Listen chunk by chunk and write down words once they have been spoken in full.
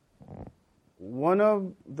one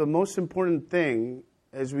of the most important thing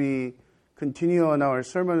as we continue on our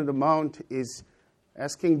Sermon on the Mount is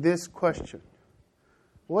asking this question.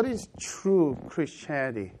 What is true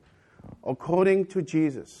Christianity according to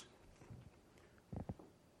Jesus?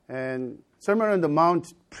 And Sermon on the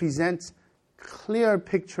Mount presents clear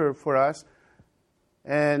picture for us.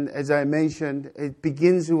 And as I mentioned, it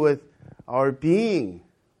begins with our being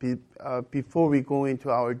before we go into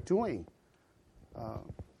our doing.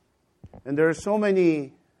 And there are so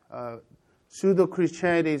many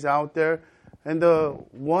pseudo-Christianities out there, and the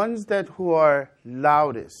ones who are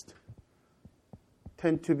loudest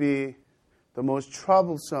tend to be the most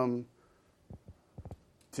troublesome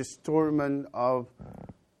distortion of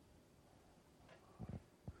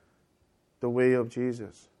the way of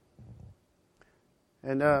Jesus.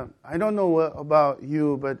 And I don't know about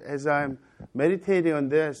you, but as I'm meditating on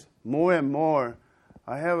this more and more,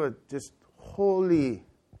 I have a just holy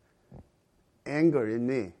anger in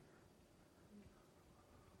me.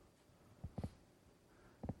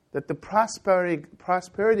 That the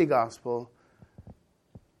prosperity gospel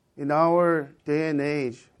in our day and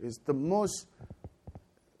age is the most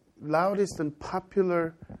loudest and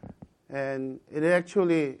popular, and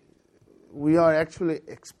we are actually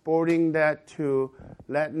exporting that to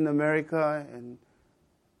Latin America and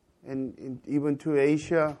even to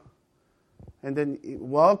Asia, and then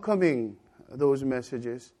welcoming those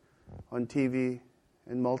messages on TV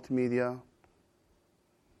and multimedia.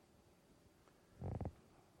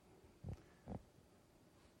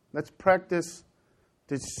 Let's practice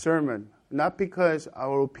discernment, not because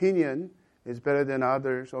our opinion is better than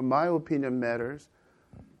others or my opinion matters,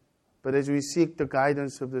 but as we seek the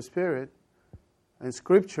guidance of the Spirit and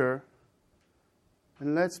Scripture,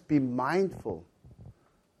 and let's be mindful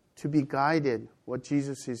to be guided what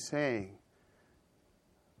Jesus is saying.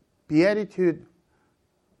 Beatitude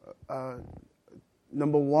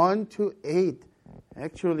number 1 to 8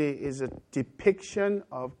 actually is a depiction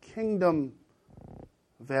of kingdom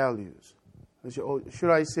values.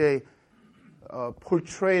 Should I say,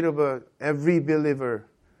 portrait of every believer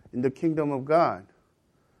in the kingdom of God.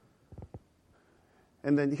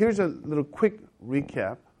 And then here's a little quick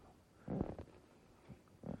recap.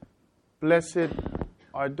 Blessed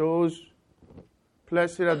are the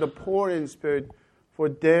poor in spirit, for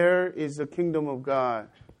there is the kingdom of God.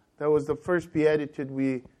 That was the first beatitude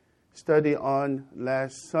we studied on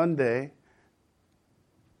last Sunday.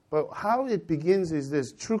 But how it begins is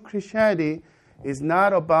this. True Christianity is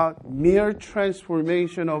not about mere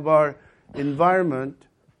transformation of our environment,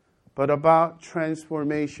 but about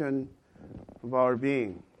transformation of our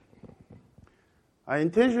being. I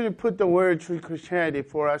intentionally put the word true Christianity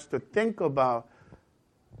for us to think about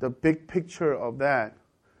the big picture of that.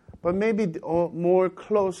 But maybe more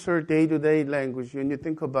closer day-to-day language, when you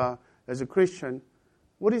think about, as a Christian,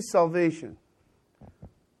 what is salvation?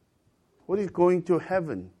 What is going to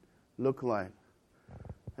heaven look like?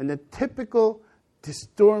 And the typical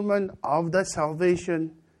distortion of the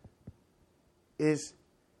salvation is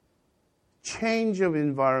change of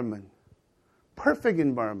environment, perfect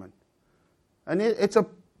environment. And it's a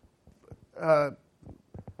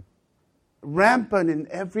rampant in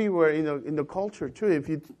everywhere in the culture too. If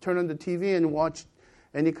you turn on the TV and watch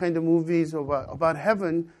any kind of movies about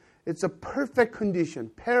heaven, it's a perfect condition,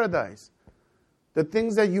 paradise. The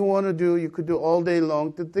things that you want to do, you could do all day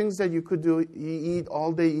long. The things that you could do, you eat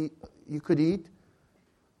all day, you could eat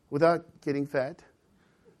without getting fat.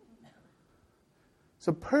 It's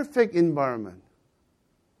a perfect environment.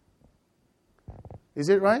 Is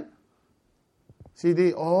it right?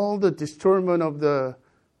 See, all the distortion of the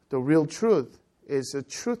real truth is a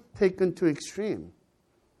truth taken to extreme.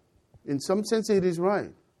 In some sense, it is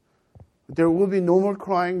right. There will be no more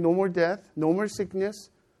crying, no more death, no more sickness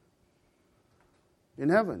in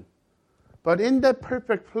heaven. But in that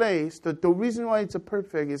perfect place, the reason why it's a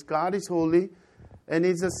perfect is God is holy and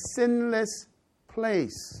it's a sinless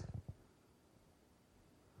place.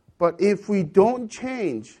 But if we don't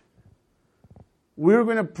change, we're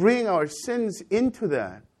going to bring our sins into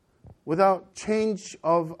that without change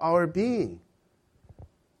of our being.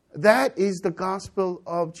 That is the gospel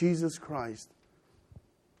of Jesus Christ.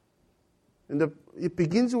 And it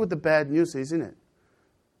begins with the bad news, isn't it?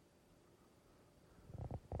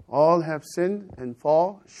 All have sinned and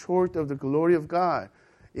fall short of the glory of God.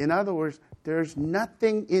 In other words, there's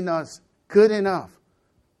nothing in us good enough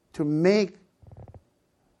to make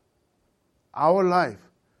our life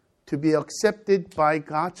to be accepted by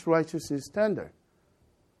God's righteousness standard.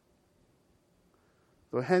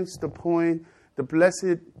 So hence the point, the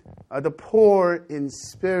blessed are the poor in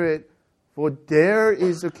spirit, for there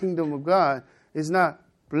is the kingdom of God, is not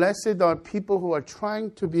Blessed are people who are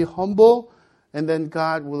trying to be humble, and then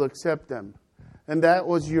God will accept them. And that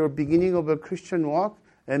was your beginning of a Christian walk,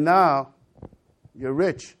 and now you're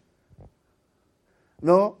rich.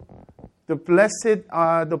 No, the blessed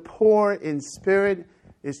are the poor in spirit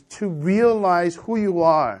is to realize who you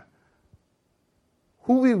are.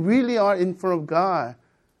 Who we really are in front of God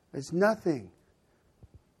is nothing.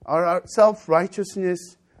 Our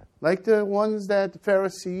self-righteousness, like the ones that the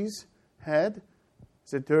Pharisees had,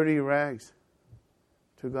 is a dirty rags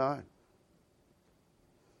to God.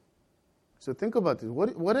 So think about this.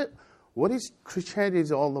 What is Christianity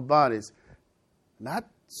is all about is not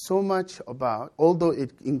so much about, although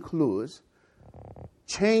it includes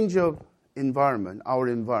change of environment, our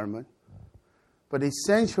environment, but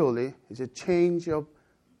essentially it's a change of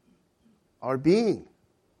our being.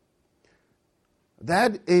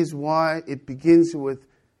 That is why it begins with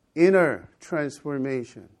inner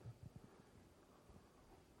transformation.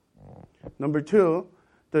 Number two,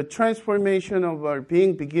 the transformation of our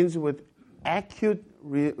being begins with acute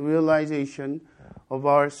realization of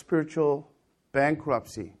our spiritual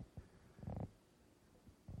bankruptcy,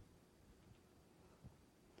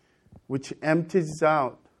 which empties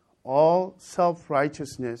out all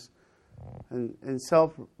self-righteousness and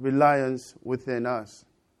self-reliance within us.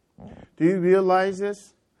 Do you realize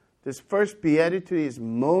this? This first beatitude is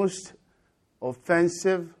most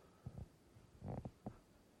offensive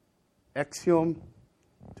axiom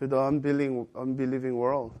to the unbelieving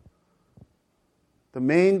world. The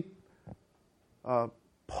main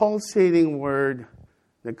pulsating word,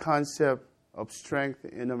 the concept of strength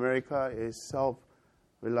in America is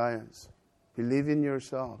self-reliance. Believe in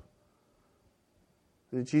yourself.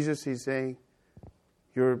 And Jesus is saying,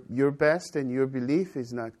 your best and your belief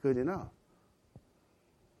is not good enough.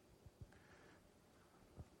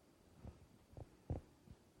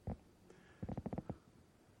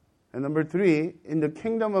 And number three, in the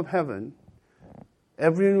kingdom of heaven,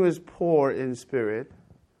 everyone was poor in spirit.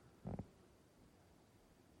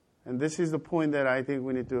 And this is the point that I think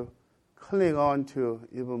we need to cling on to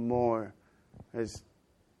even more as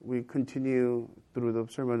we continue through the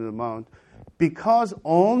Sermon on the Mount. Because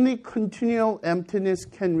only continual emptiness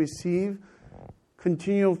can receive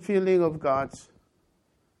continual feeling of God's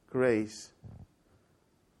grace.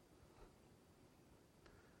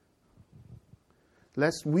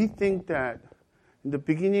 Lest we think that in the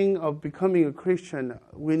beginning of becoming a Christian,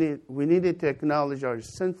 we needed to acknowledge our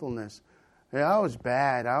sinfulness. And I was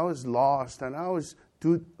bad, I was lost, and I was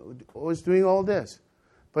doing all this.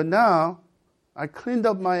 But now, I cleaned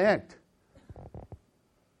up my act.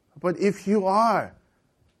 But if you are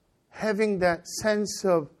having that sense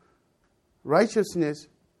of righteousness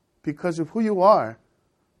because of who you are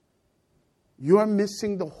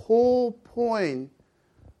missing the whole point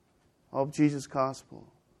of Jesus' gospel.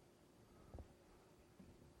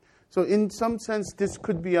 So in some sense, this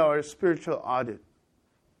could be our spiritual audit.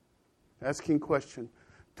 Asking question,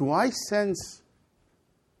 do I sense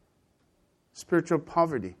spiritual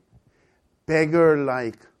poverty?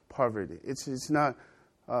 Beggar-like poverty. It's not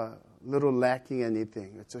a little lacking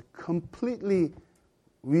anything. It's a completely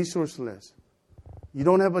resourceless. You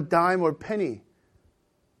don't have a dime or penny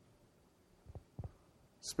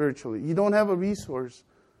spiritually. You don't have a resource.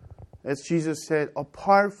 As Jesus said,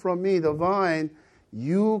 apart from me, the vine,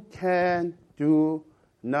 you can do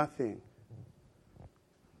nothing.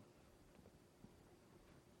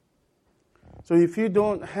 So if you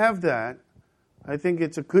don't have that, I think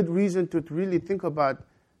it's a good reason to really think about,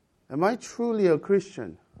 am I truly a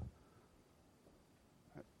Christian?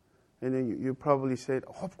 And then you probably said,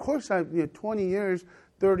 oh, of course, 20 years,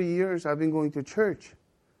 30 years, I've been going to church.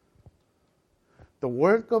 The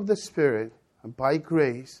work of the Spirit, by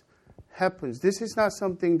grace, happens. This is not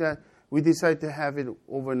something that we decide to have it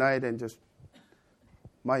overnight and just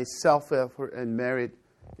my self-effort and merit,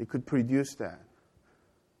 it could produce that.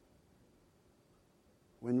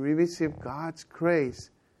 When we receive God's grace,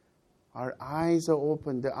 our eyes are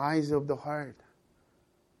open, the eyes of the heart.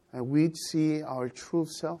 And we see our true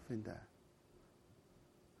self in that.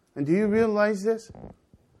 And do you realize this?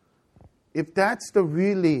 If that's the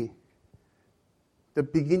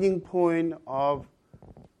beginning point of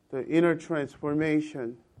the inner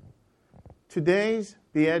transformation, today's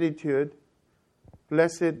beatitude,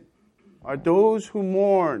 blessed are those who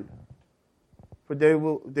mourn, for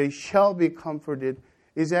they shall be comforted,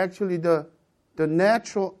 is actually the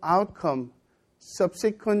natural outcome,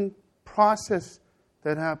 subsequent process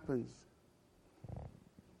that happens.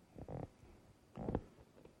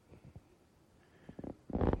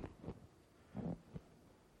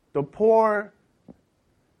 The poor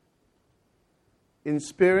in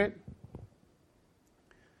spirit,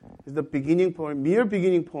 is the beginning point, mere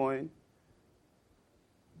beginning point,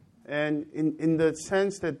 and in the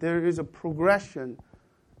sense that there is a progression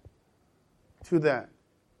to that.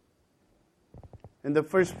 And the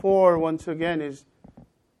first 4, once again, is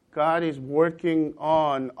God is working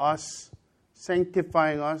on us,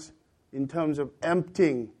 sanctifying us in terms of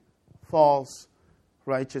emptying false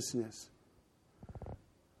righteousness.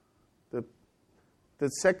 The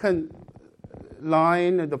second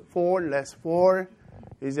line, the 4, less 4,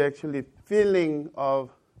 is actually filling of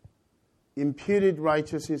imputed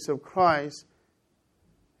righteousness of Christ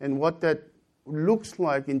and what that looks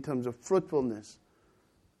like in terms of fruitfulness.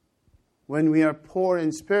 When we are poor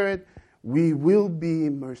in spirit, we will be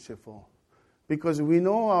merciful because we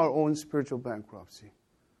know our own spiritual bankruptcy.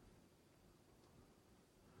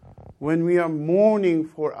 When we are mourning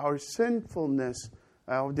for our sinfulness,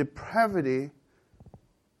 our depravity,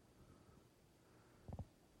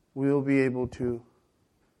 we will be able to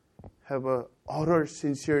have an utter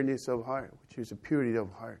sincereness of heart, which is a purity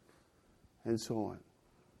of heart, and so on.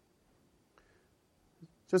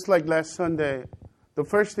 Just like last Sunday, the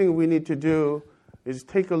first thing we need to do is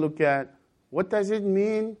take a look at what does it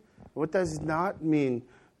mean, what does it not mean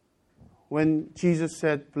when Jesus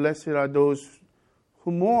said, "Blessed are those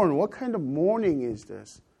who mourn." What kind of mourning is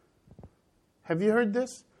this? Have you heard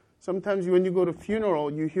this? Sometimes when you go to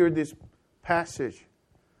funeral, you hear this passage.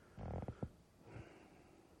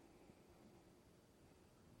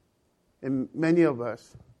 And many of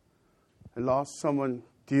us lost someone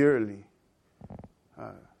dearly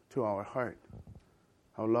to our heart,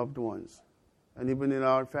 our loved ones, and even in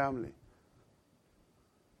our family.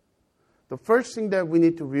 The first thing that we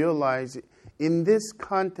need to realize in this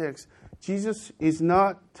context, Jesus is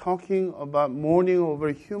not talking about mourning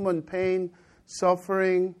over human pain,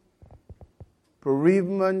 suffering,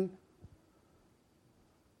 bereavement.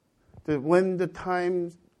 That when the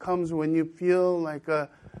time comes when you feel like the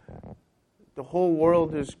whole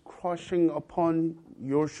world is crushing upon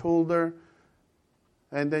your shoulder,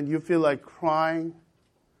 and then you feel like crying,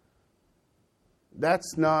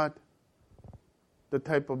 that's not the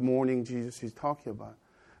type of mourning Jesus is talking about.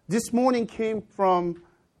 This mourning came from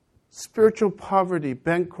spiritual poverty,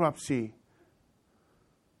 bankruptcy,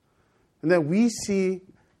 and that we see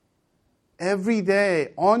every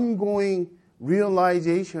day ongoing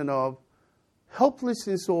realization of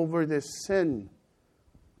helplessness over this sin,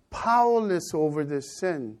 powerless over this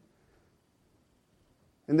sin.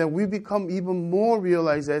 And that we become even more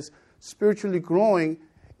realized as spiritually growing,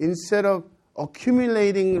 instead of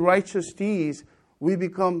accumulating righteous deeds, we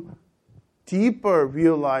become deeper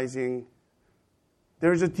realizing,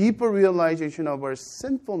 there's a deeper realization of our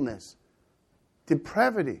sinfulness,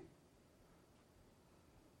 depravity.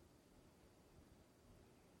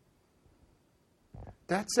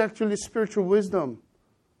 That's actually spiritual wisdom.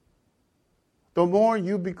 The more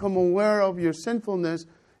you become aware of your sinfulness,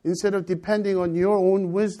 instead of depending on your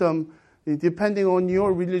own wisdom, depending on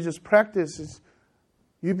your religious practices,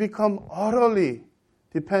 you become utterly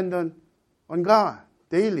dependent on God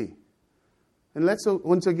daily. And let's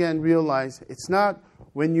once again realize it's not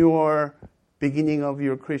when you are beginning of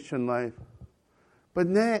your Christian life, but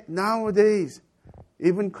nowadays,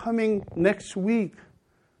 even coming next week,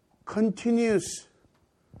 continuous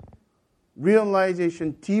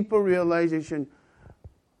realization, deeper realization,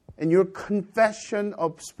 and your confession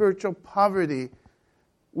of spiritual poverty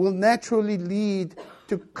will naturally lead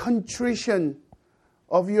to contrition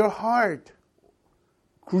of your heart,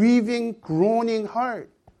 grieving, groaning heart.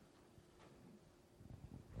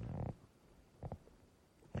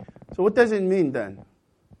 So what does it mean then?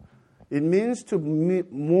 It means to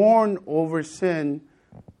mourn over sin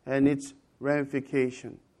and its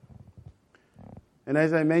ramification. And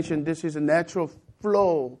as I mentioned, this is a natural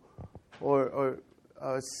flow or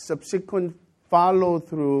a subsequent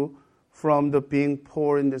follow-through from the being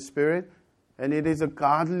poor in the spirit. And it is a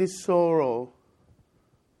godly sorrow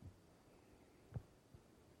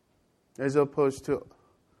as opposed to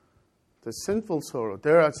the sinful sorrow.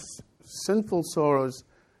 There are sinful sorrows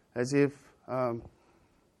as if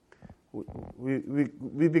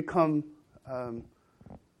we become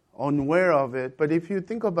unaware of it. But if you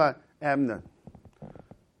think about Amnon,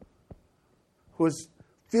 who was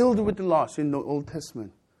filled with loss in the Old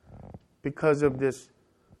Testament because of this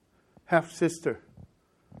half-sister.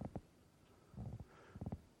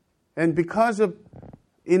 And because of,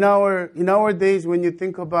 in our days, when you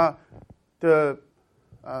think about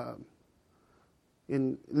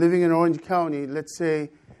in living in Orange County, let's say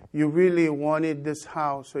you really wanted this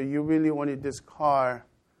house or you really wanted this car,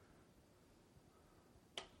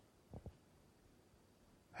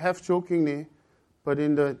 half jokingly, but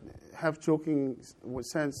in the half-joking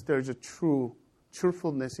sense, there's a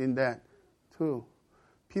truthfulness in that too.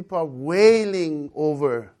 People are wailing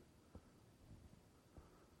over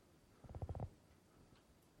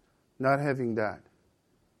not having that.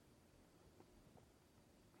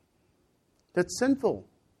 That's sinful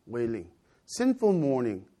wailing, sinful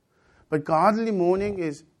mourning. But godly mourning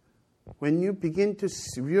is when you begin to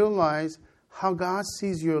realize how God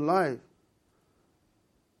sees your life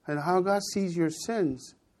and how God sees your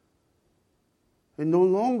sins. And no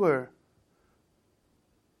longer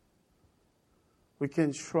we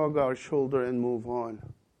can shrug our shoulder and move on.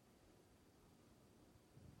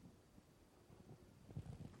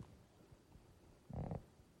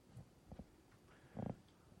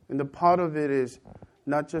 And the part of it is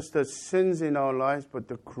not just the sins in our lives, but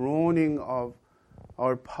the groaning of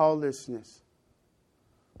our powerlessness.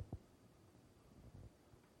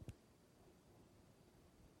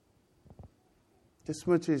 This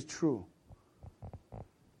much is true.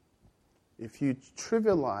 If you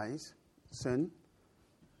trivialize sin,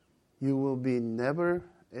 you will be never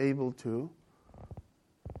able to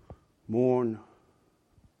mourn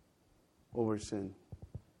over sin.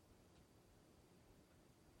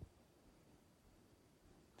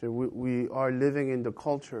 So we are living in the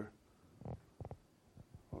culture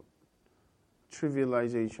of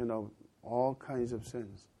trivialization of all kinds of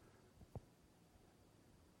sins.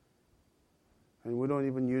 And we don't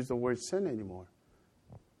even use the word sin anymore.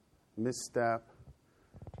 Misstep,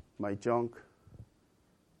 my junk,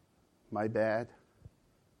 my bad.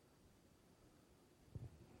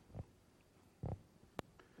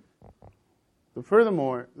 But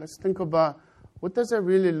furthermore, let's think about what does that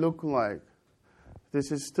really look like? This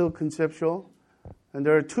is still conceptual. And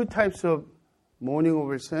there are two types of mourning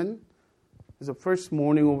over sin. The first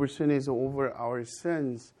mourning over sin is over our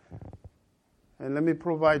sins. And let me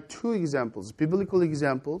provide two examples, biblical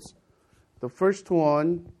examples. The first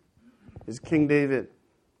one is King David.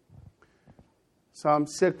 Psalm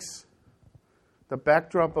 6. The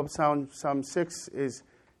backdrop of Psalm 6 is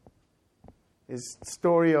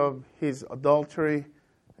story of his adultery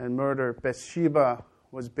and murder. Bathsheba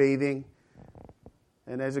was bathing.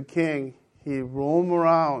 And as a king, he roamed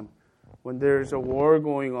around when there's a war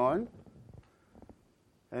going on.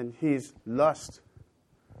 And his lust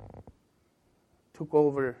took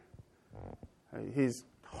over his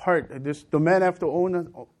heart. The man after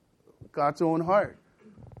God's own heart.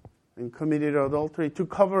 And committed adultery to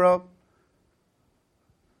cover up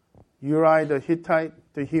Uriah the Hittite.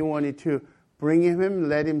 That he wanted to bring him,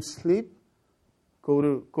 let him sleep.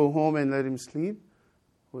 Go home and let him sleep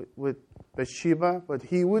with Bathsheba, but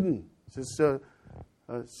he wouldn't. Just a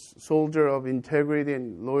soldier of integrity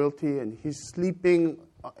and loyalty, and he's sleeping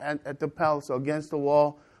at the palace against the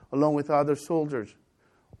wall along with other soldiers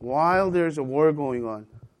while there's a war going on.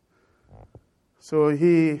 So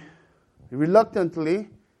he reluctantly,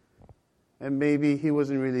 and maybe he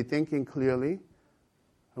wasn't really thinking clearly,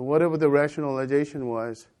 and whatever the rationalization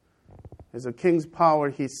was, as a king's power,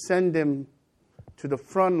 he sent him to the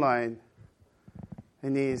front line,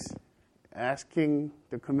 and he's asking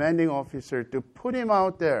the commanding officer to put him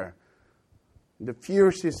out there in the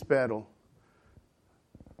fiercest battle.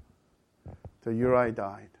 So Uriah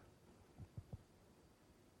died.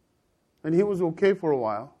 And he was okay for a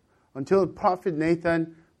while until Prophet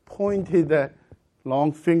Nathan pointed that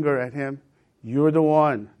long finger at him. You're the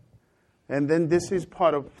one. And then this is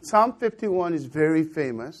part of Psalm 51 is very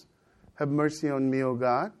famous. Have mercy on me, O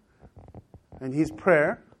God. And his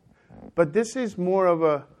prayer. But this is more of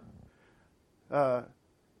a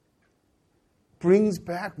brings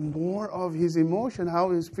back more of his emotion,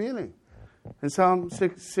 how he's feeling. In Psalm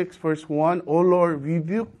 6 verse 1, O Lord,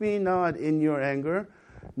 rebuke me not in your anger,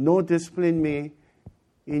 nor discipline me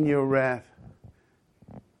in your wrath.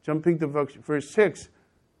 Jumping to verse 6,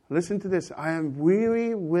 listen to this. I am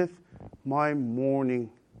weary with my mourning.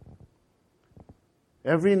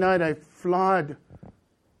 Every night I flood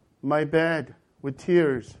my bed with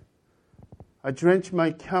tears. I drench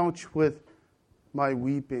my couch with my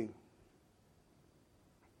weeping.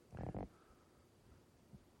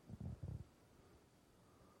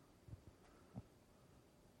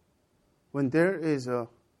 When there is a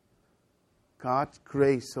God's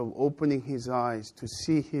grace of opening his eyes to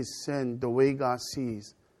see his sin the way God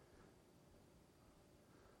sees,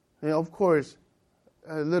 and of course,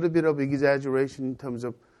 a little bit of exaggeration in terms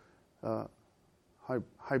of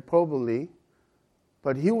hyperbole,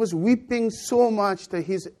 but he was weeping so much that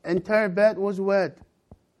his entire bed was wet.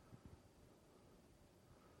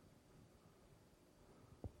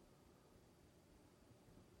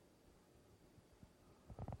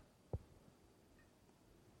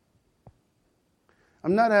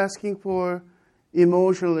 I'm not asking for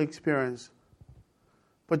emotional experience.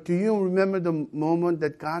 But do you remember the moment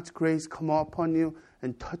that God's grace come upon you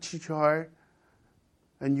and touched your heart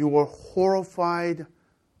and you were horrified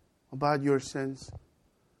about your sins?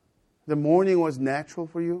 The mourning was natural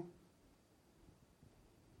for you?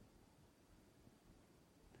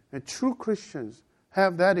 And true Christians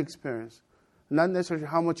have that experience. Not necessarily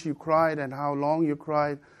how much you cried and how long you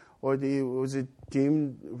cried, or was it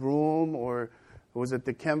dim room, or was it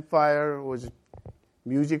the campfire, or was it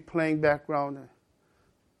music playing background?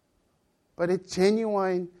 But a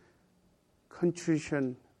genuine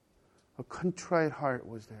contrition, a contrite heart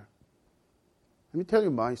was there. Let me tell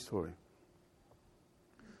you my story.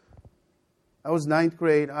 I was 9th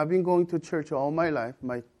grade. I've been going to church all my life.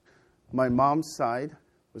 My mom's side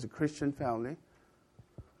was a Christian family.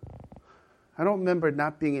 I don't remember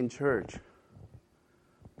not being in church.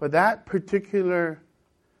 But that particular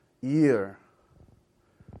year,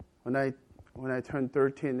 when I turned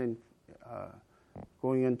 13 and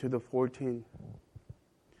going into the 14,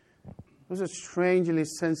 it was a strangely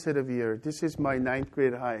sensitive year. This is my 9th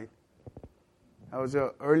grade height. I was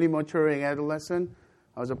an early maturing adolescent.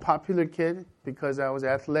 I was a popular kid because I was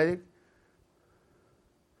athletic.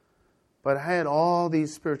 But I had all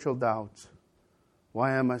these spiritual doubts.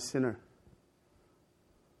 Why am I a sinner?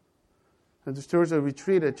 And there was a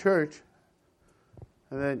retreat at church.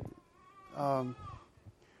 And then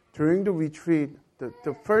during the retreat,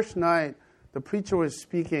 the first night, the preacher was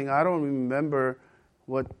speaking. I don't remember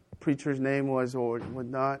what preacher's name was or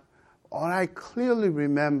whatnot. All I clearly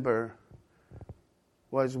remember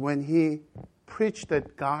was when he preached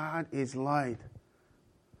that God is light.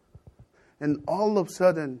 And all of a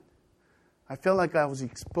sudden, I felt like I was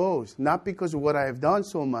exposed. Not because of what I have done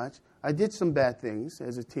so much. I did some bad things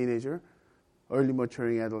as a teenager, early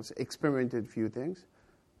maturing adults, experimented a few things.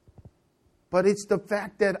 But it's the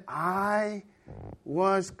fact that I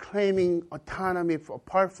was claiming autonomy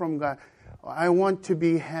apart from God. I want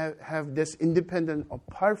to have this independent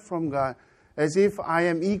apart from God, as if I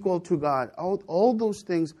am equal to God. All those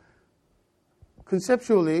things,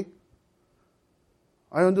 conceptually,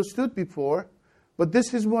 I understood before, but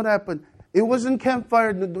this is what happened. It wasn't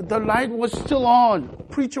campfire. The light was still on. The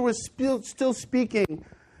preacher was still speaking.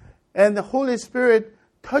 And the Holy Spirit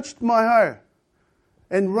touched my heart.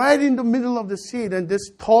 And right in the middle of the seat, and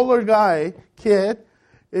this taller kid,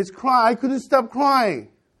 is crying. I couldn't stop crying.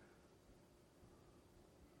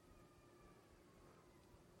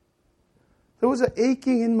 There was an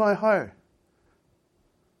aching in my heart.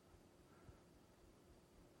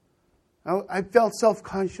 I felt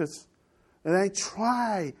self-conscious. And I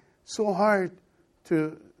tried so hard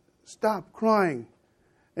to stop crying.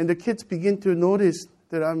 And the kids begin to notice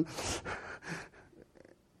that I'm...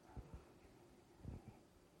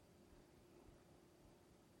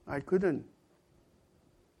 I couldn't.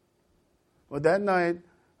 Well, that night,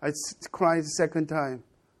 I cried the second time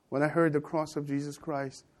when I heard the cross of Jesus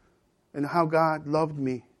Christ and how God loved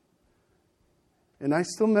me. And I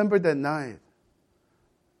still remember that night.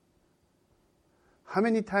 How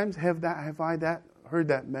many times have I heard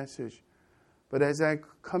that message? But as I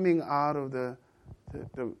coming out of the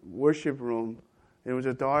worship room, it was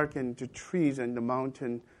dark and the trees and the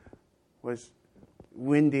mountain was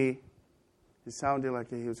windy. It sounded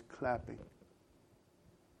like he was clapping.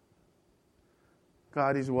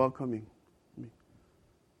 God is welcoming me.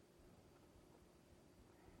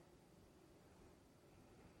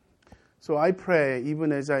 So I pray,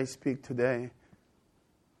 even as I speak today,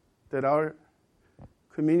 that our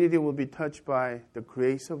community will be touched by the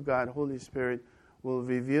grace of God. Holy Spirit will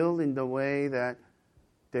reveal in the way that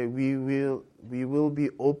we will be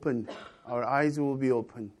opened. Our eyes will be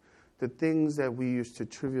opened. The things that we used to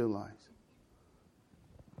trivialize.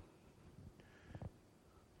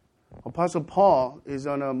 Apostle Paul is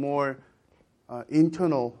on a more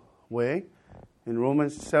internal way. In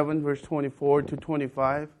Romans 7, verse 24 to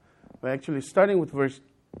 25, we're actually starting with verse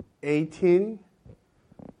 18.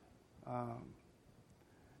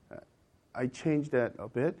 I changed that a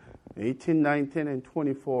bit. 18, 19, and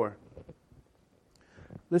 24.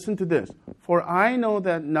 Listen to this. For I know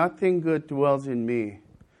that nothing good dwells in me,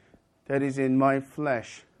 that is in my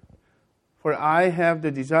flesh. For I have the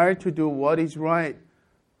desire to do what is right,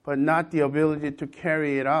 but not the ability to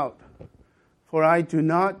carry it out. For I do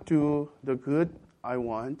not do the good I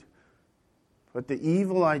want, but the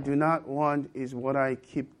evil I do not want is what I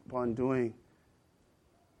keep on doing.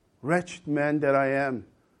 Wretched man that I am,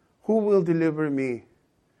 who will deliver me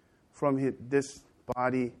from this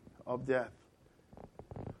body of death?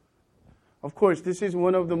 Of course, this is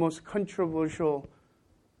one of the most controversial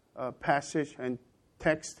passage and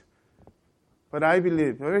text But I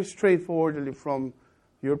believe, very straightforwardly from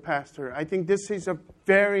your pastor, I think this is a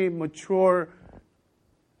very mature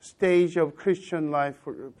stage of Christian life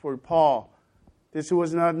for Paul. This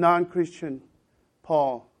was not non-Christian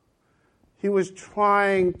Paul. He was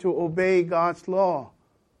trying to obey God's law.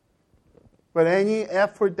 But any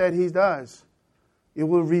effort that he does, it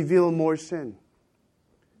will reveal more sin.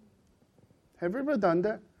 Have you ever done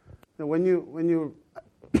that? When you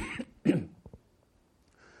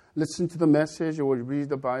listen to the message or read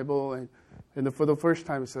the Bible, and for the first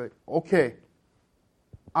time it's like, okay,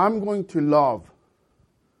 I'm going to love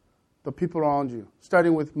the people around you,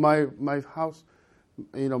 starting with my house,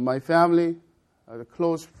 my family, the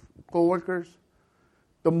close co-workers.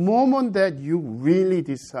 The moment that you really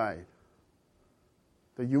decide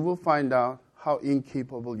that you will find out how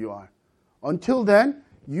incapable you are. Until then,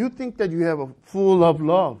 you think that you have a full of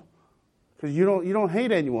love because you don't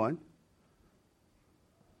hate anyone.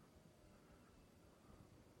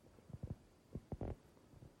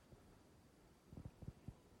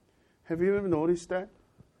 Have you ever noticed that?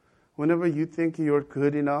 Whenever you think you're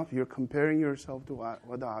good enough, you're comparing yourself to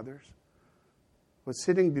other others. But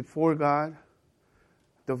sitting before God,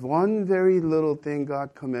 the one very little thing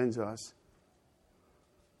God commands us,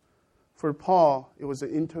 for Paul, it was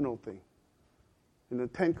an internal thing. In the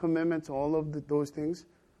Ten Commandments, all of those things,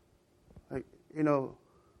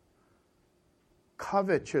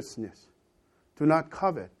 covetousness. Do not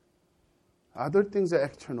covet. Other things are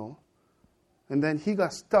external. And then he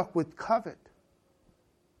got stuck with covet.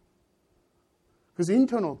 Because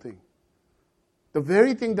internal thing. The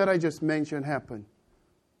very thing that I just mentioned happened.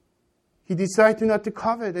 He decided not to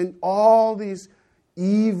covet, and all these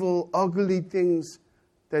evil, ugly things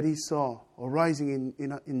that he saw arising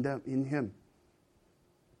in him.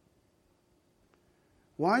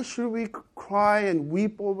 Why should we cry and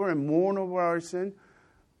weep over and mourn over our sin?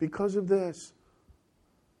 Because of this.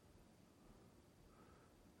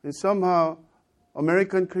 And somehow,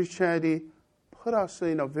 American Christianity put us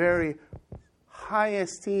in a very high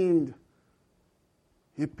esteemed.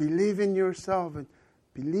 You believe in yourself and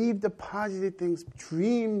believe the positive things.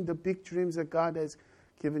 Dream the big dreams that God has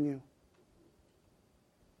given you.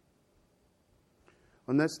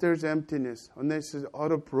 Unless there's emptiness, unless there's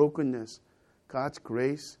utter brokenness, God's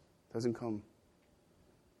grace doesn't come.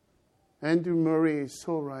 Andrew Murray is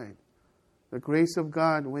so right. The grace of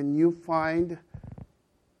God, when you find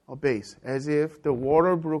a base, as if the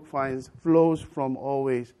water brook flows from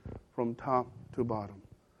always from top to bottom.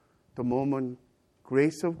 The moment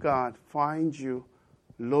grace of God finds you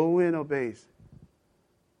low in a base,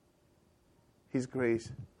 His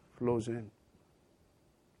grace flows in.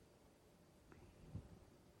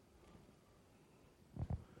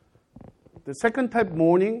 The second type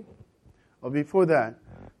mourning, or before that,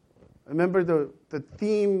 remember the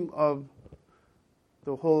theme of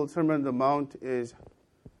the whole Sermon on the Mount is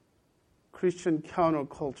Christian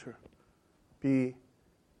counterculture. Do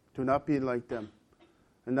not be like them.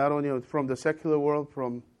 And not only from the secular world,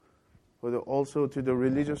 but also to the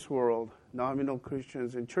religious world, nominal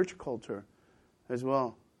Christians and church culture as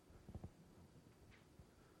well.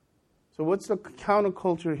 So what's the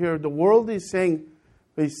counterculture here? The world is saying,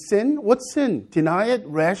 sin? What's sin? Deny it,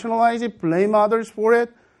 rationalize it, blame others for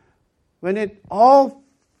it. When it all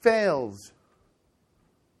fails,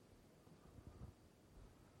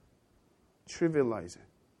 trivialize it.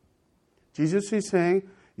 Jesus is saying,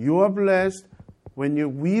 you are blessed when you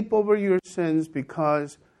weep over your sins,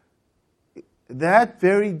 because that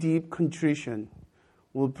very deep contrition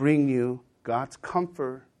will bring you God's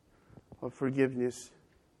comfort of forgiveness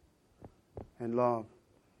and love.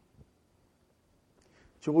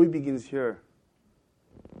 Joy begins here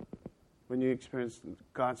when you experience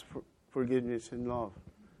God's forgiveness and love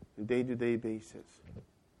on a day-to-day basis.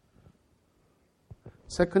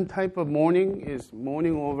 Second type of mourning is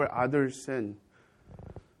mourning over others' sin.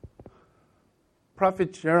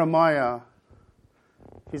 Prophet Jeremiah,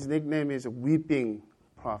 his nickname is a weeping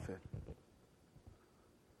prophet,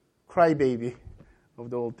 crybaby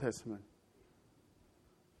of the Old Testament.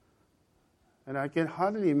 And I can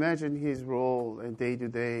hardly imagine his role in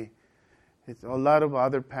day-to-day. A lot of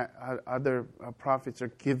other prophets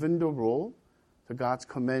are given the role. So God's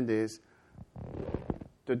command is,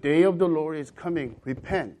 the day of the Lord is coming.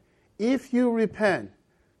 Repent. If you repent,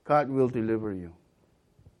 God will deliver you.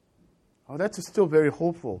 Oh, that's a still very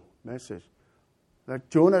hopeful message. Like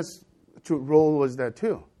Jonah's role was that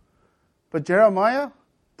too. But Jeremiah,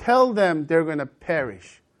 tell them they're going to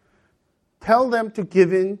perish. Tell them to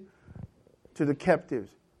give in to the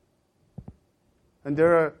captives. And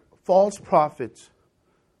there are false prophets,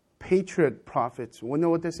 patriot prophets. You know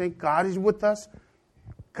what they're saying? God is with us.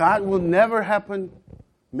 God will never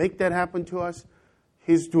make that happen to us.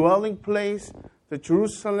 His dwelling place, the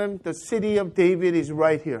Jerusalem, the city of David is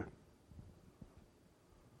right here.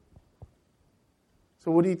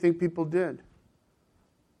 So what do you think people did?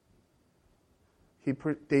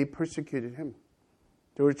 They persecuted him.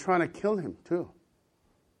 They were trying to kill him too.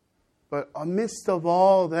 But amidst of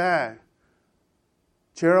all that,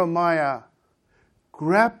 Jeremiah,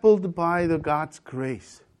 grappled by the God's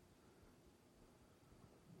grace,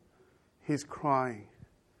 he's crying.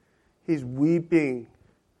 He's weeping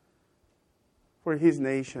for his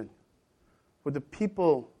nation, for the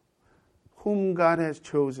people whom God has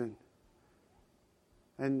chosen,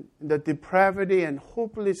 and the depravity and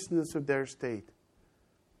hopelessness of their state.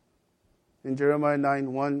 In Jeremiah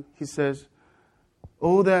 9:1, he says,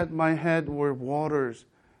 "Oh, that my head were waters,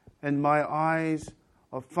 and my eyes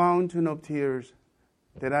a fountain of tears,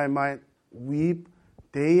 that I might weep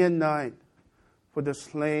day and night for the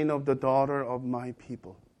slain of the daughter of my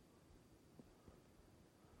people."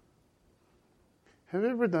 Have you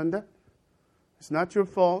ever done that? It's not your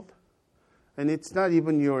fault, and it's not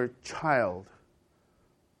even your child.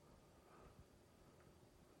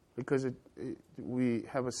 Because we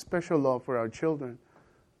have a special law for our children.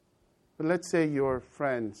 But let's say your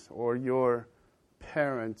friends or your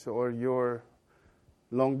parents or your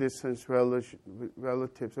long-distance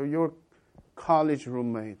relatives or your college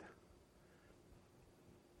roommate,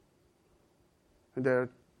 and they're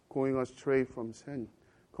going astray from sin,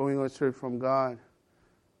 going astray from God,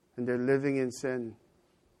 and they're living in sin,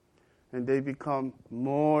 and they become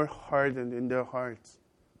more hardened in their hearts.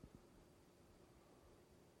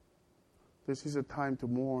 This is a time to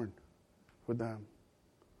mourn for them.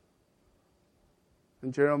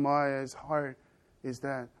 And Jeremiah's heart is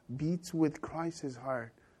that, beats with Christ's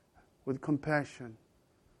heart, with compassion.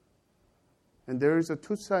 And there is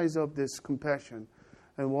two sides of this compassion.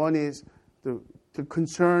 And one is the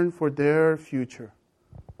concern for their future.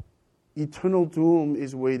 Eternal doom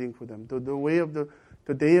is waiting for them. The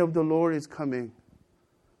day of the Lord is coming.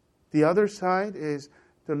 The other side is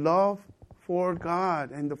the love for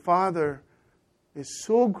God and the Father is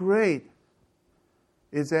so great.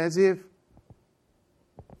 It's as if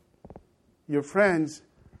your friends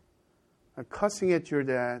are cussing at your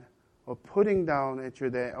dad, or putting down at your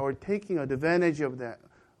dad, or taking advantage of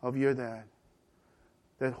your dad.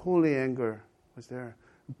 That holy anger was there.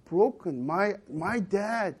 Broken. My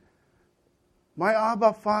dad, my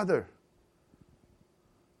Abba Father,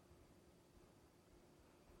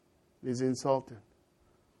 is insulted.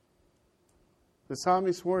 The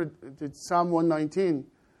psalmist's word, Psalm 119,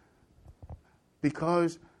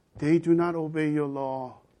 because they do not obey your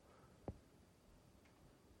law,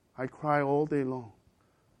 I cry all day long.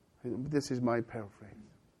 This is my paraphrase.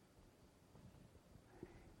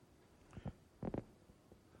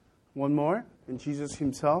 One more, and Jesus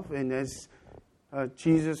himself, and as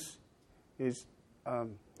Jesus is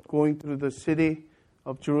going through the city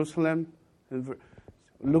of Jerusalem, in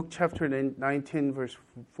Luke chapter 19, verse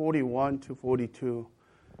 41 to 42.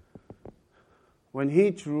 When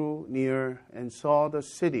he drew near and saw the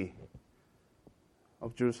city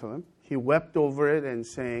of Jerusalem, he wept over it and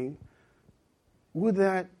saying, "Would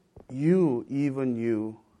that you, even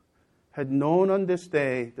you, had known on this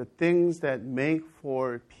day the things that make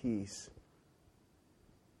for peace.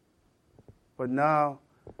 But now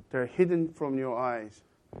they're hidden from your eyes."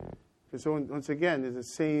 So once again, it's the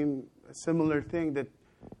same, similar thing, that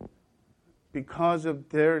because of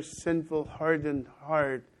their sinful, hardened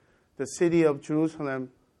heart, the city of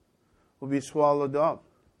Jerusalem will be swallowed up.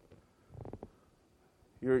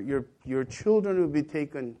 Your children will be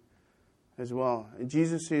taken as well. And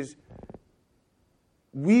Jesus is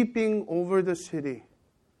weeping over the city.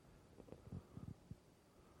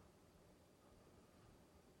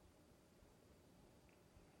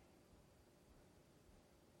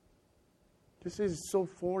 This is so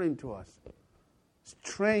foreign to us,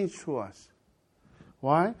 strange to us.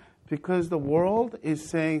 Why? Because the world is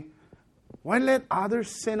saying, why let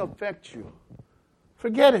others' sin affect you?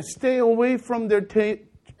 Forget it. Stay away from their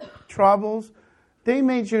troubles. They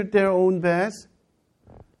made their own best,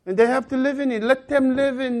 and they have to live in it. Let them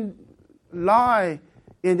live and lie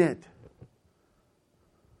in it.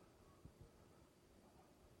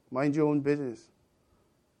 Mind your own business.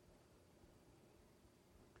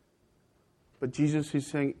 But Jesus is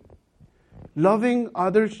saying, loving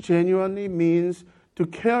others genuinely means to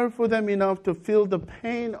care for them enough to feel the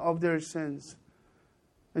pain of their sins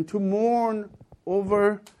and to mourn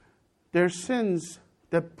over their sins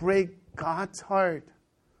that break God's heart.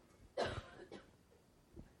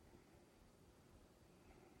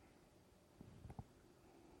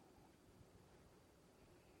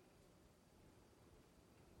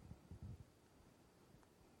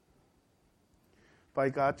 by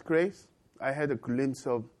God's grace, I had a glimpse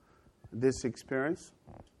of this experience.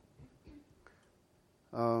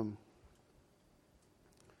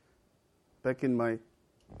 Back in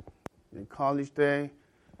college day,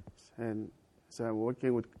 and so I'm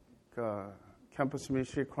working with Campus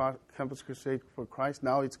Ministry, Campus Crusade for Christ.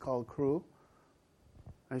 Now it's called Cru.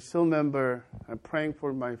 I still remember I'm praying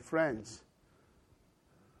for my friends.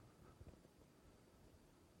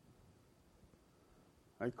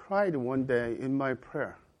 I cried one day in my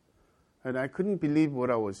prayer, and I couldn't believe what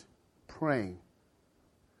I was praying.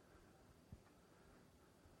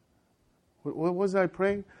 What was I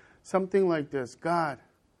praying? Something like this: God,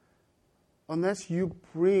 unless you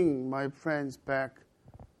bring my friends back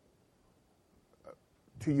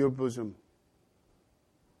to your bosom,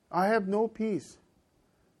 I have no peace.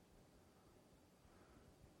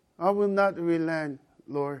 I will not relent,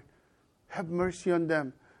 Lord. Have mercy on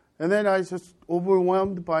them. And then I was just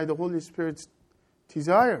overwhelmed by the Holy Spirit's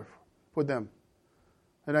desire for them.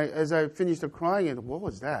 And as I finished crying, and what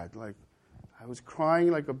was that? Like, I was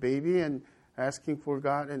crying like a baby and asking for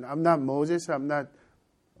God. And I'm not Moses, I'm not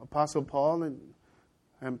Apostle Paul, and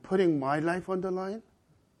I'm putting my life on the line.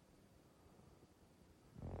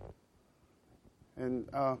 And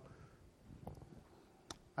I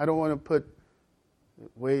don't want to put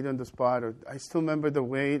Wade on the spot. I still remember the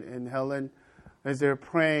Wade and Helen as they're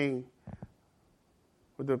praying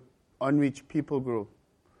for the unreached people group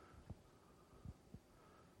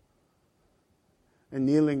and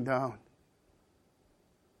kneeling down.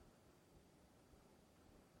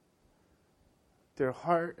 Their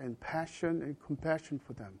heart and passion and compassion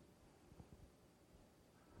for them.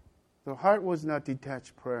 The heart was not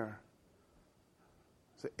detached prayer.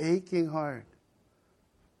 It's an aching heart.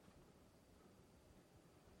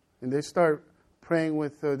 And they start praying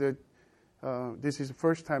with this is the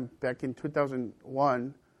first time back in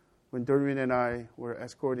 2001 when Derwin and I were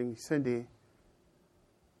escorting Cindy.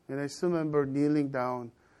 And I still remember kneeling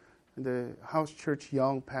down, and the house church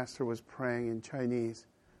young pastor was praying in Chinese.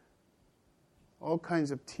 All kinds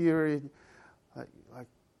of tears, like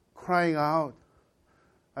crying out.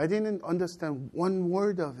 I didn't understand one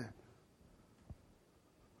word of it.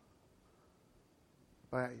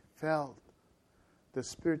 But I felt the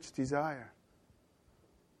Spirit's desire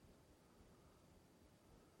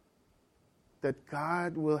that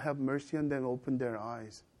God will have mercy on them, open their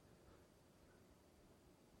eyes.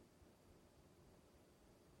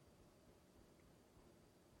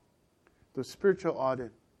 The spiritual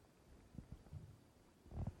audit.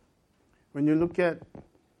 When you look at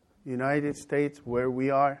the United States, where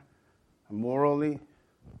we are morally,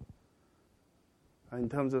 in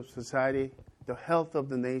terms of society, the health of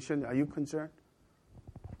the nation, are you concerned?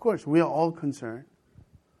 Of course, we are all concerned.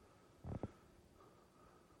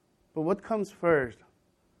 But what comes first?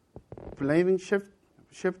 Blaming,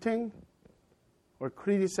 shifting, or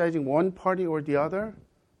criticizing one party or the other?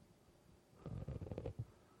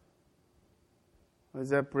 Does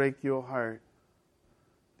that break your heart?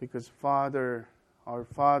 Because our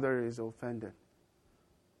Father is offended,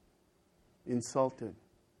 insulted,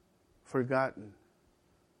 forgotten.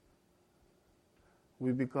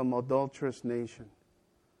 We become an adulterous nation.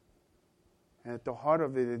 And at the heart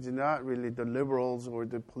of it, it's not really the liberals or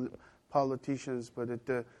the politicians, but at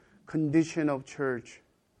the condition of church.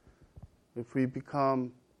 If we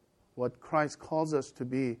become what Christ calls us to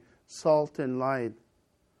be, salt and light,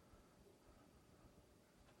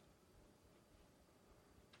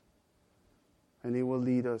 and He will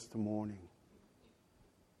lead us to morning.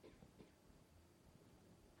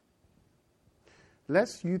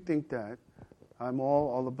 Lest you think that I'm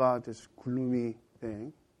all about this gloomy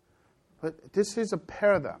thing, but this is a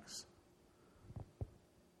paradox.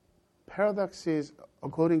 Paradox is,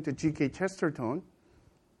 according to G.K. Chesterton,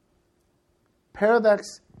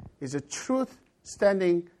 paradox is a truth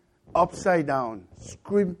standing upside down,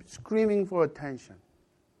 screaming for attention.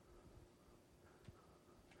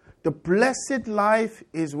 The blessed life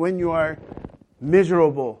is when you are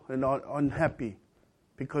miserable and unhappy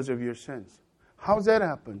because of your sins. How's that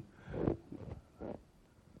happen?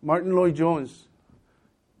 Martin Lloyd-Jones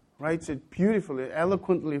writes it beautifully,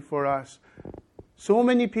 eloquently for us. So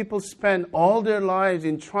many people spend all their lives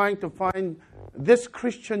in trying to find this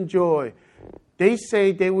Christian joy. They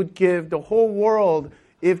say they would give the whole world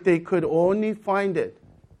if they could only find it.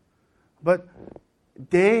 But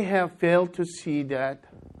they have failed to see that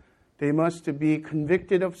they must be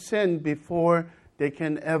convicted of sin before they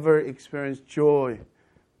can ever experience joy.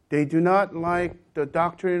 They do not like the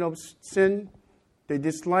doctrine of sin. They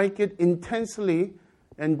dislike it intensely,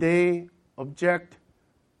 and they object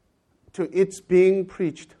to its being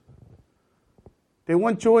preached. They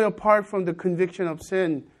want joy apart from the conviction of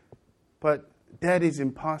sin, but that is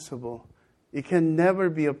impossible. It can never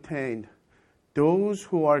be obtained. Those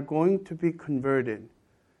who are going to be converted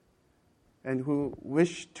and who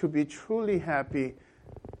wish to be truly happy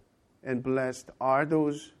and blessed are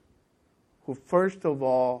those who first of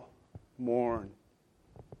all mourn.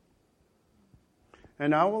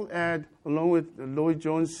 And I will add, along with Lloyd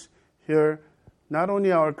Jones here, not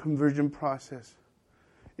only our conversion process.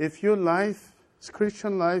 If your life,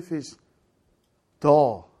 Christian life, is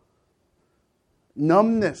dull,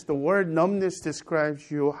 numbness, the word numbness describes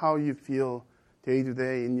you how you feel day to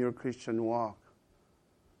day in your Christian walk.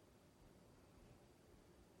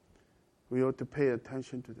 We ought to pay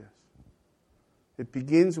attention to this. It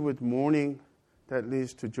begins with mourning that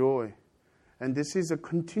leads to joy. And this is a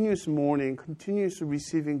continuous mourning, continuous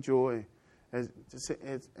receiving joy. As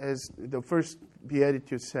the first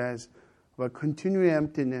Beatitude says, about continual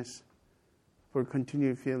emptiness for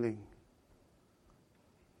continued feeling.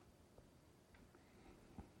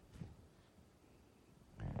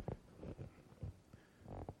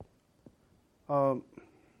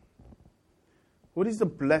 What is the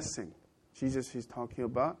blessing Jesus is talking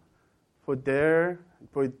about? For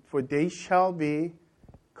they shall be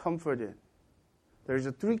comforted. There's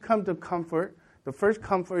a three kinds of comfort. The first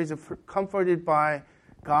comfort is comforted by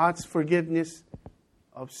God's forgiveness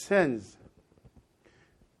of sins.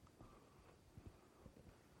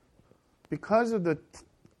 Because of the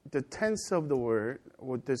tense of the word,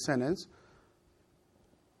 or the sentence,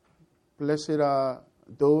 blessed are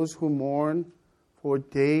those who mourn, for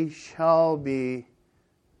they shall be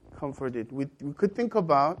comforted. We could think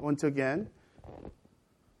about, once again,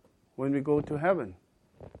 when we go to heaven.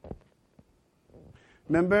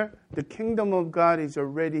 Remember, the kingdom of God is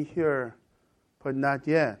already here, but not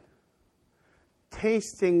yet.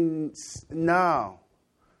 Tasting now,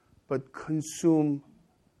 but consume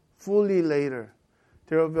fully later.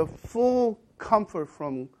 There will be full comfort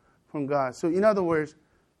from God. So in other words,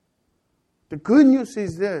 the good news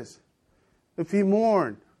is this. If we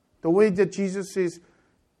mourn, the way that Jesus is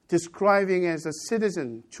describing as a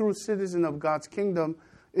citizen, true citizen of God's kingdom,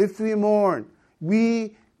 if we mourn,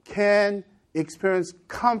 we can experience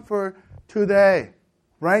comfort today,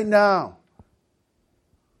 right now,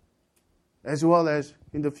 as well as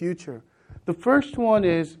in the future. The first one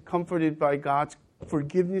is comforted by God's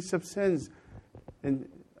forgiveness of sins. And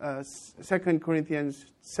 2 Corinthians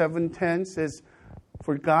 7:10 says,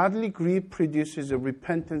 for godly grief produces a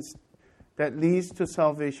repentance that leads to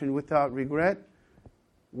salvation without regret,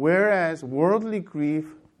 whereas worldly grief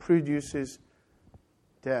produces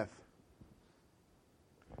death.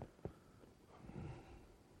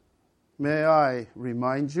 May I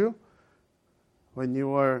remind you, when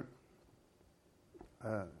you are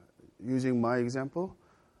using my example,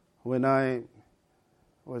 when I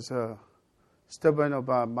was stubborn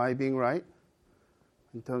about my being right,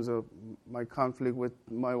 in terms of my conflict with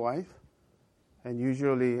my wife, and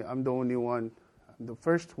usually I'm the only one, I'm the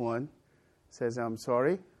first one, says I'm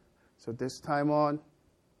sorry. So this time on,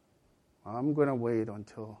 I'm going to wait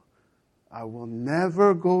until I will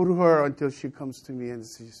never go to her until she comes to me and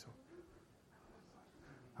says,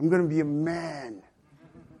 I'm going to be a man.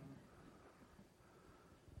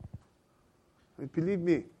 Believe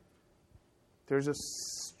me, there's a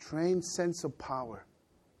strange sense of power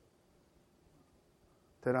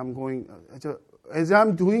that I'm going, as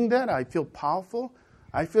I'm doing that, I feel powerful.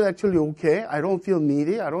 I feel actually okay. I don't feel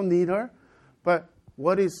needy. I don't need her. But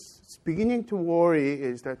what is beginning to worry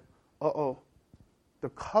is that, the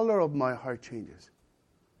color of my heart changes.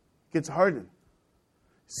 It gets hardened.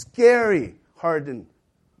 Scary hardened.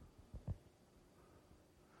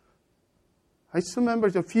 I still remember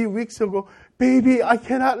a few weeks ago, baby, I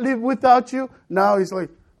cannot live without you. Now he's like,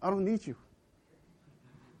 I don't need you.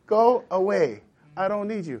 Go away. I don't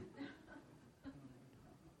need you.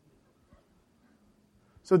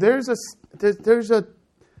 So there's a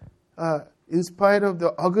in spite of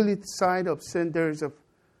the ugly side of sin, there's a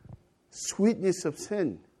sweetness of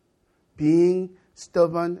sin, being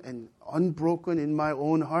stubborn and unbroken in my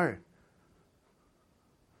own heart.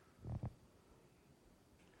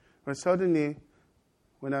 But suddenly,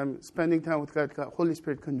 when I'm spending time with God, Holy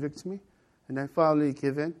Spirit convicts me, and I finally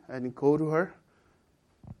give in and go to her,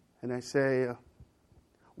 and I say,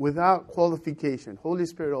 without qualification, Holy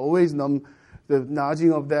Spirit always the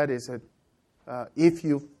nudging of that is that if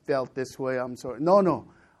you felt this way, I'm sorry. No,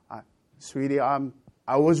 sweetie, I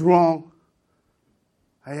was wrong.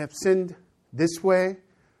 I have sinned this way.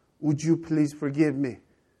 Would you please forgive me?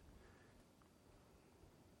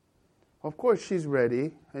 Of course, she's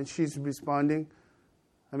ready, and she's responding.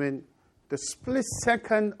 I mean, the split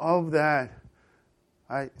second of that,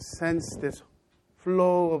 I sense this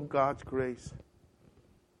flow of God's grace.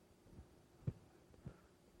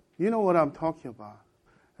 You know what I'm talking about.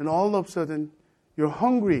 And all of a sudden, you're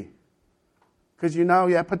hungry because you now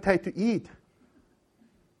have appetite to eat.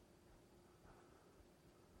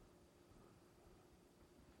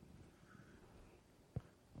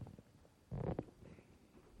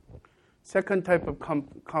 Second type of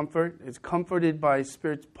comfort is comforted by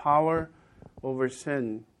Spirit's power over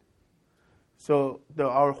sin. So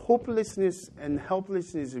our hopelessness and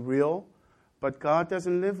helplessness is real, but God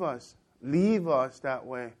doesn't leave us that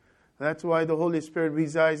way. That's why the Holy Spirit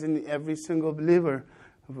resides in every single believer.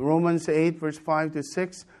 Romans 8, verse 5 to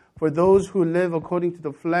 6. For those who live according to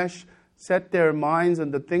the flesh set their minds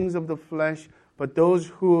on the things of the flesh, but those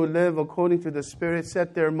who live according to the Spirit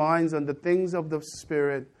set their minds on the things of the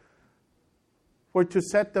Spirit. For to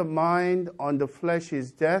set the mind on the flesh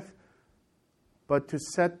is death, but to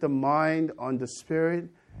set the mind on the Spirit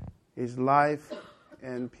is life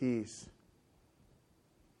and peace.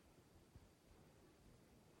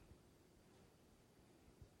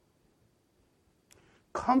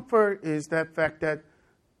 Comfort is that fact that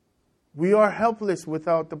we are helpless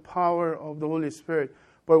without the power of the Holy Spirit.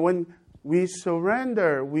 But when we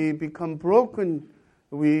surrender, we become broken,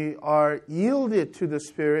 we are yielded to the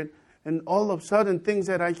Spirit, and all of a sudden things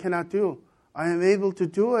that I cannot do, I am able to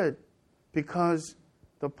do it because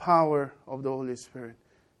the power of the Holy Spirit.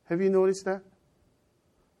 Have you noticed that?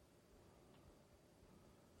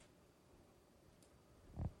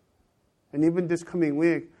 And even this coming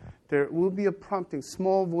week, there will be a prompting,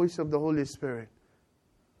 small voice of the Holy Spirit.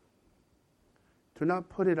 Do not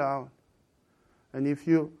put it out. And if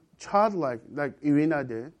you childlike, like Irina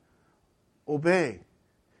did, obey,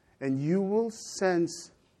 and you will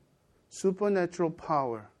sense supernatural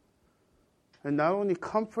power. And not only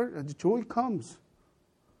comfort, the joy comes.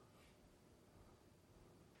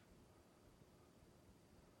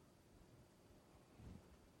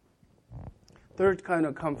 Third kind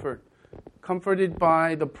of comfort. Comforted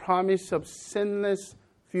by the promise of sinless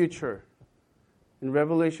future. In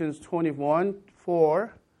Revelation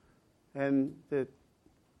 21:4, and the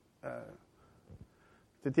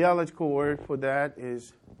theological word for that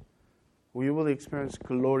is we will experience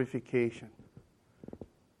glorification.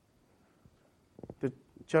 The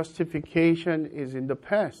justification is in the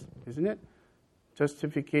past, isn't it?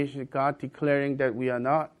 Justification, God declaring that we are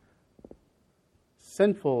not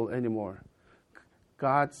sinful anymore.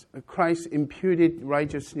 Christ imputed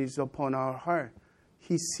righteousness upon our heart.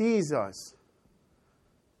 He sees us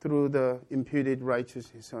through the imputed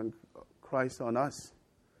righteousness on Christ on us.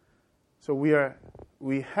 So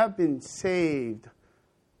we have been saved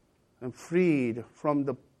and freed from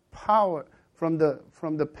the power, from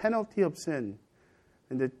the penalty of sin.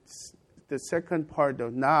 And the second part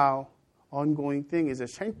of now ongoing thing is a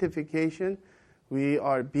sanctification. We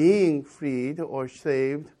are being freed or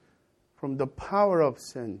saved from the power of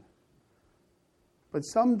sin. But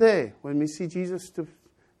someday, when we see Jesus to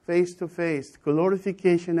face,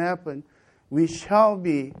 glorification happen, we shall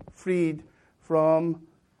be freed from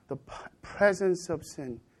the presence of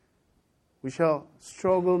sin. We shall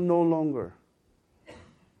struggle no longer.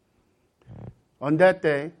 On that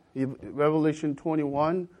day, Revelation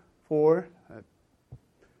 21:4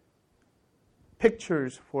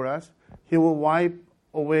 pictures for us. He will wipe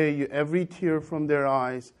away every tear from their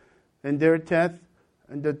eyes, and the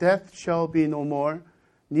death shall be no more.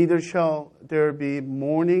 Neither shall there be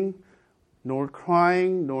mourning, nor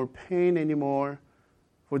crying, nor pain anymore,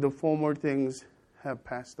 for the former things have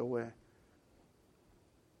passed away.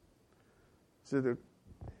 So the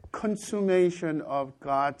consummation of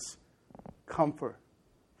God's comfort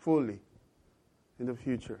fully in the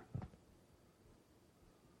future.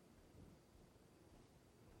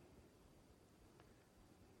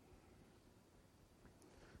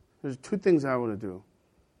 There's two things I want to do.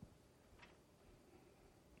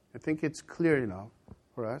 I think it's clear enough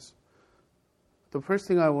for us. The first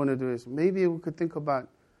thing I want to do is maybe we could think about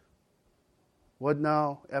what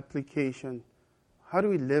now application. How do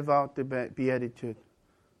we live out the beatitude?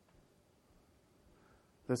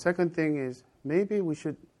 The second thing is maybe we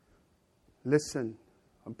should listen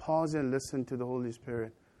and pause and listen to the Holy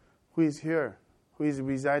Spirit, who is here, who is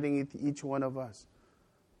residing in each one of us.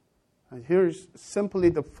 And here's simply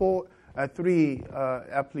the three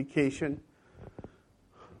application.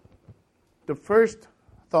 The first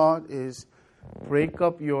thought is break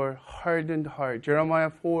up your hardened heart. Jeremiah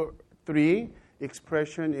 4:3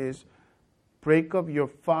 expression is break up your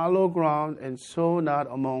fallow ground and sow not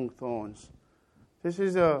among thorns. This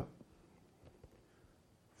is a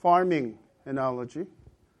farming analogy.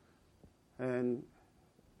 And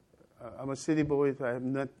I'm a city boy, so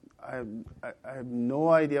I have no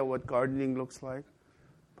idea what gardening looks like.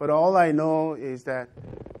 But all I know is that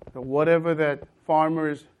whatever that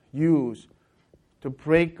farmers use to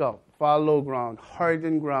break up fallow ground,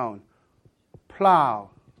 hardened ground, plow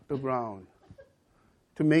the ground,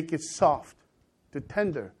 to make it soft, to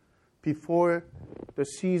tender, before the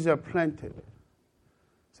seeds are planted.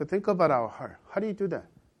 So think about our heart. How do you do that?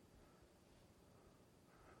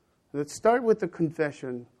 Let's start with the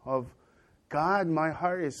confession of, God, my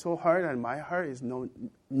heart is so hard and my heart is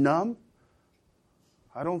numb.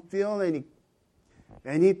 I don't feel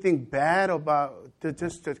anything bad about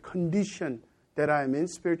just the condition that I'm in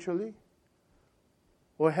spiritually.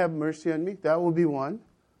 Or have mercy on me. That will be one.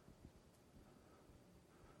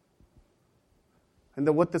 And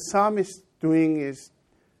what the psalmist is doing is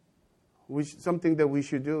something that we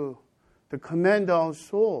should do, to command our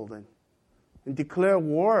soul and declare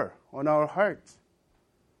war on our hearts.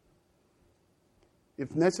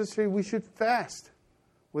 If necessary, we should fast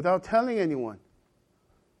without telling anyone.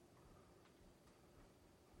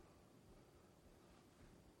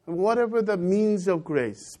 And whatever the means of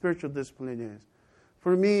grace, spiritual discipline is.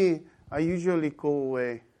 For me, I usually go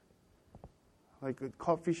away, like a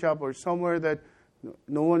coffee shop or somewhere that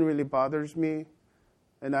no one really bothers me,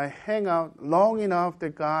 and I hang out long enough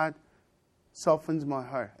that God softens my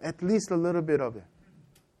heart, at least a little bit of it.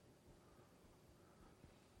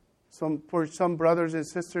 For some brothers and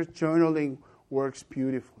sisters, journaling works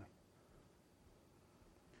beautifully.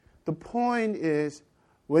 The point is,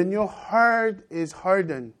 when your heart is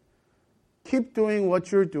hardened, keep doing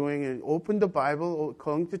what you're doing and open the Bible,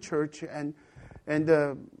 going to church and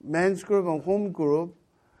the men's group and home group.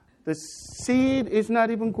 The seed is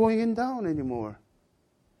not even going in down anymore.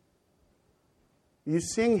 You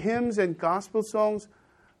sing hymns and gospel songs,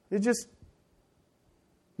 it's just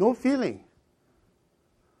no feeling.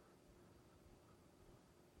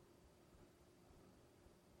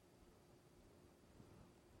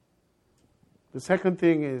 The second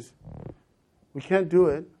thing is, we can't do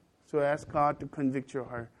it, so ask God to convict your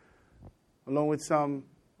heart. Along with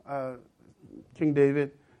King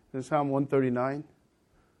David in Psalm 139.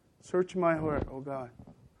 Search my heart, O God,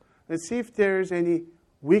 and see if there is any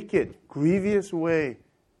wicked, grievous way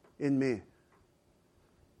in me.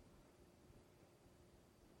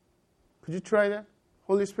 Could you try that?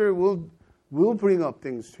 Holy Spirit will bring up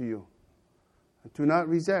things to you. Do not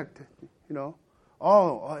reject,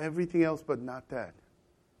 everything else but not that.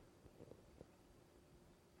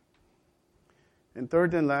 And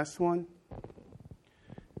third and last one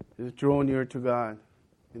is draw near to God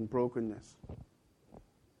in brokenness.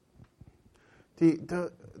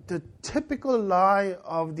 The typical lie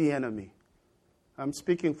of the enemy, I'm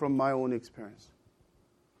speaking from my own experience,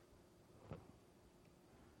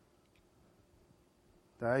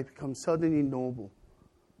 that I become suddenly noble.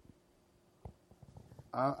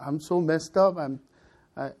 I'm so messed up.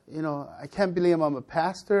 I can't believe I'm a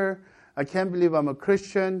pastor. I can't believe I'm a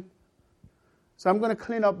Christian. So I'm going to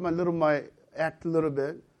clean up my act a little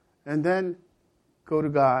bit, and then go to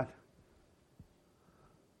God.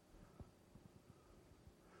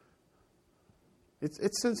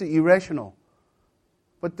 It's irrational.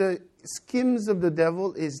 But the schemes of the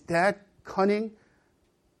devil is that cunning,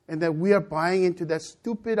 and that we are buying into that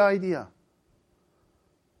stupid idea.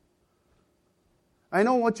 I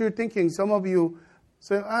know what you're thinking. Some of you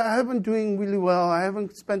say, I haven't doing really well. I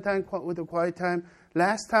haven't spent time with a quiet time.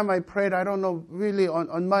 Last time I prayed, I don't know, really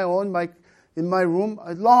on my own, in my room,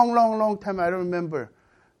 a long time, I don't remember.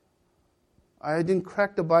 I didn't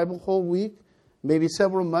crack the Bible whole week, maybe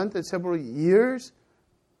several months and several years.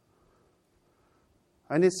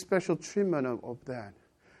 I need special treatment of that.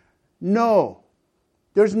 No,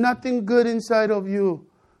 there's nothing good inside of you.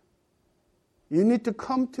 You need to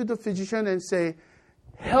come to the physician and say,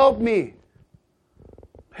 help me.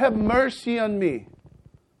 Have mercy on me.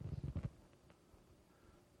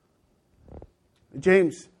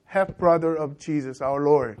 James, half-brother of Jesus, our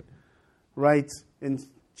Lord, writes in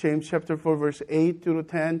James chapter 4, verse 8 to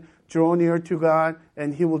 10, draw near to God,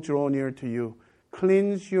 and He will draw near to you.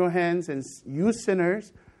 Cleanse your hands, and you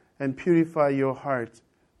sinners, and purify your hearts,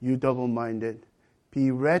 you double-minded.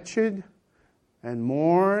 Be wretched, and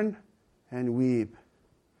mourn, and weep.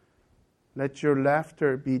 Let your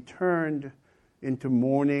laughter be turned into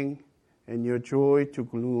mourning, and your joy to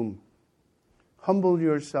gloom. Humble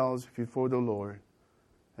yourselves before the Lord,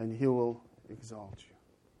 and He will exalt you.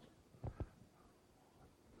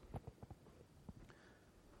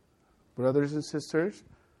 Brothers and sisters,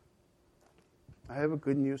 I have a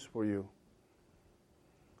good news for you.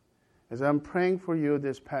 As I'm praying for you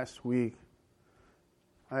this past week,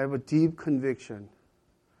 I have a deep conviction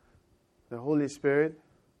the Holy Spirit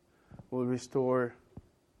will restore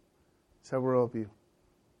several of you.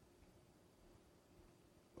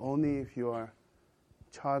 Only if you are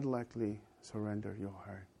childlikely surrender your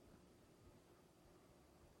heart.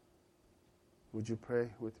 Would you pray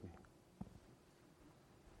with me?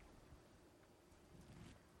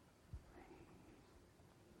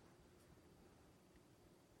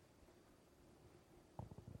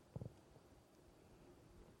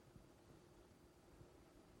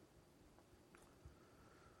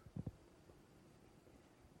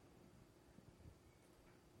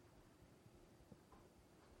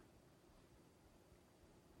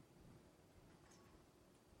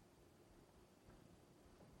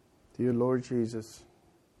 Dear Lord Jesus,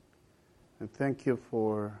 and thank you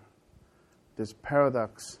for this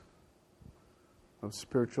paradox of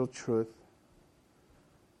spiritual truth.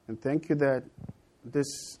 And thank you that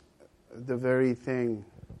the very thing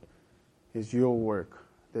is your work,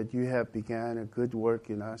 that you have began a good work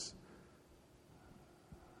in us,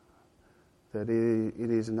 that it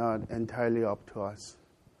is not entirely up to us.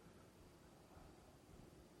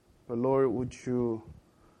 But Lord, would you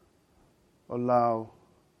allow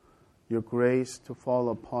your grace to fall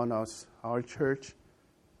upon us, our church,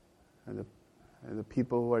 and the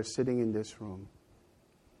people who are sitting in this room.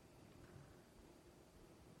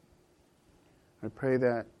 I pray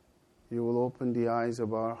that you will open the eyes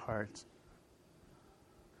of our hearts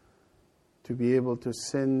to be able to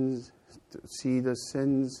see the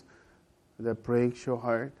sins that breaks your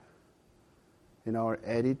heart in our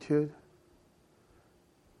attitude,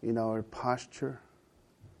 in our posture,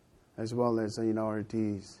 as well as in our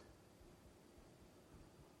deeds.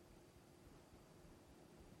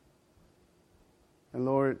 And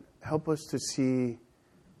Lord, help us to see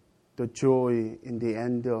the joy in the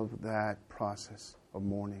end of that process of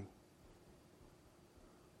mourning.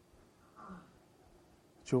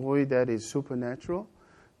 Joy that is supernatural,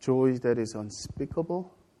 joy that is unspeakable,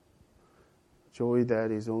 joy that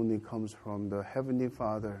is only comes from the Heavenly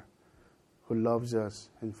Father who loves us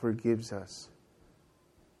and forgives us,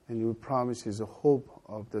 and who promises a hope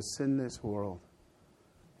of the sinless world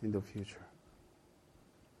in the future.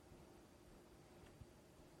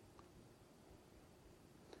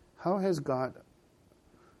 How has God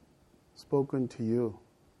spoken to you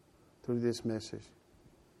through this message?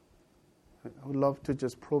 I would love to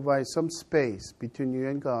just provide some space between you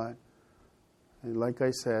and God. And like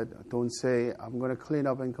I said, don't say, I'm going to clean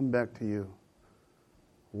up and come back to you.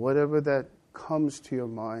 Whatever that comes to your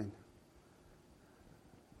mind,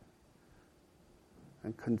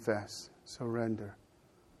 and confess, surrender,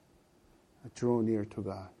 and draw near to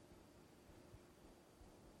God.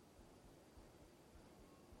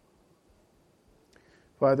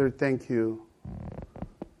 Father, thank you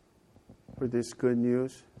for this good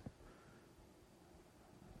news.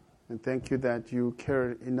 And thank you that you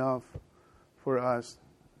care enough for us.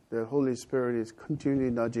 The Holy Spirit is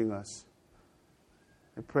continually nudging us.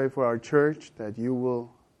 I pray for our church that you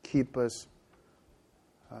will keep us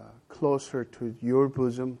closer to your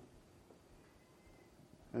bosom.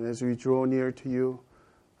 And as we draw near to you,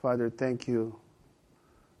 Father, thank you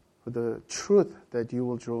for the truth that you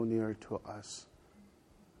will draw near to us.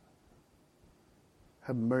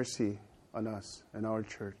 Have mercy on us and our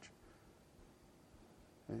church.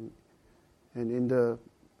 And in the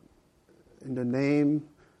name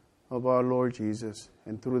of our Lord Jesus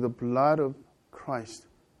and through the blood of Christ,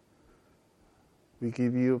 we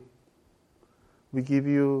give you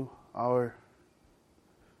our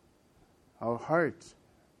hearts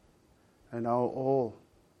and our all,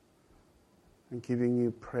 and giving you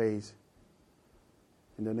praise.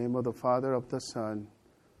 In the name of the Father, of the Son,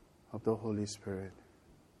 of the Holy Spirit.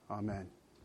 Amen.